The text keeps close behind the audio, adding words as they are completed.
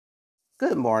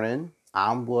Good morning.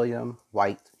 I'm William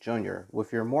White Jr.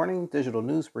 with your morning digital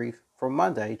news brief for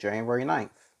Monday, January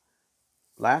 9th.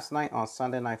 Last night on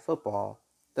Sunday Night Football,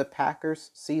 the Packers'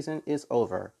 season is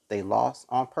over. They lost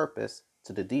on purpose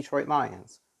to the Detroit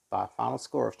Lions by a final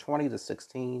score of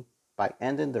 20-16 by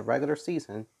ending the regular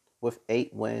season with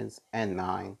 8 wins and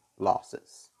 9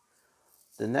 losses.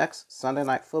 The next Sunday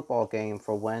Night Football game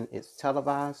for when it's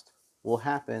televised will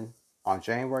happen on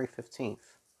January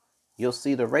 15th. You'll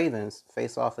see the Ravens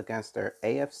face off against their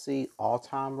AFC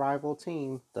all-time rival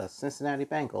team, the Cincinnati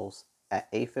Bengals,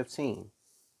 at 8:15.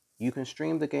 You can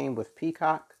stream the game with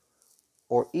Peacock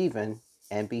or even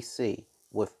NBC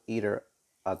with either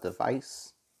a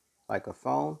device like a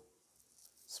phone,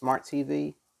 smart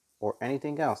TV, or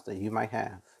anything else that you might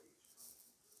have.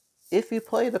 If you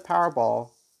play the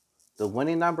Powerball, the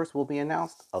winning numbers will be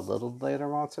announced a little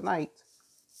later on tonight.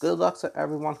 Good luck to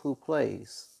everyone who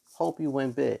plays. Hope you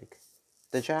win big.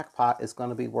 The jackpot is going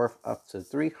to be worth up to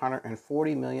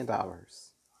 $340 million.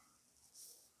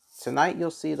 Tonight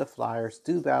you'll see the Flyers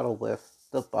do battle with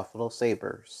the Buffalo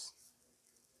Sabres.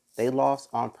 They lost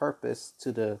on purpose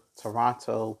to the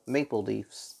Toronto Maple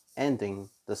Leafs,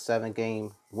 ending the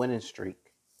 7-game winning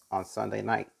streak on Sunday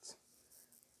night.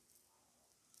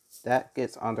 That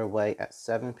gets underway at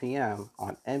 7 p.m.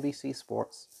 on NBC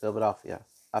Sports Philadelphia,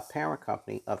 a parent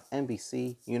company of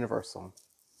NBC Universal.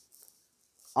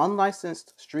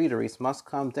 Unlicensed streeteries must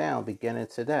come down beginning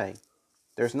today.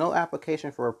 There's no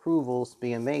application for approvals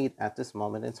being made at this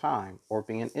moment in time or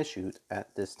being issued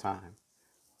at this time.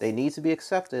 They need to be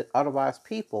accepted, otherwise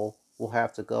people will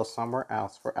have to go somewhere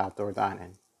else for outdoor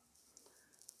dining.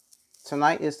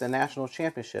 Tonight is the national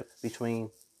championship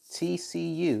between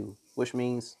TCU, which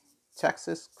means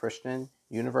Texas Christian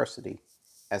University,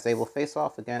 as they will face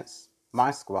off against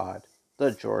my squad,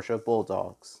 the Georgia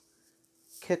Bulldogs.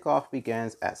 Kickoff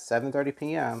begins at 7:30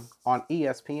 p.m. on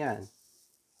ESPN.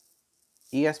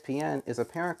 ESPN is a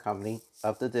parent company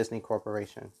of the Disney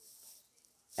Corporation.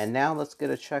 And now let's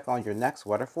get a check on your next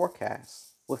weather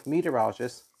forecast with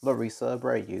meteorologist Larissa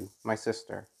Abreu, my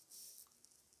sister.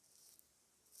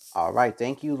 All right,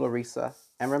 thank you, Larissa.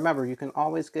 And remember, you can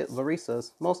always get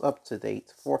Larissa's most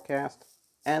up-to-date forecast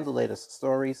and the latest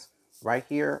stories right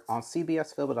here on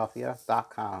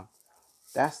cbsphiladelphia.com.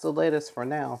 That's the latest for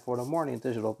now for the morning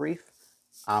digital brief.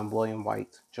 I'm William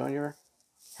White Jr.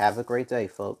 Have a great day,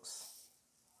 folks.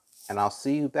 And I'll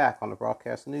see you back on the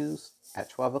broadcast news at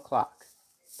 12 o'clock.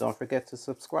 Don't forget to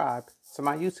subscribe to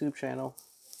my YouTube channel.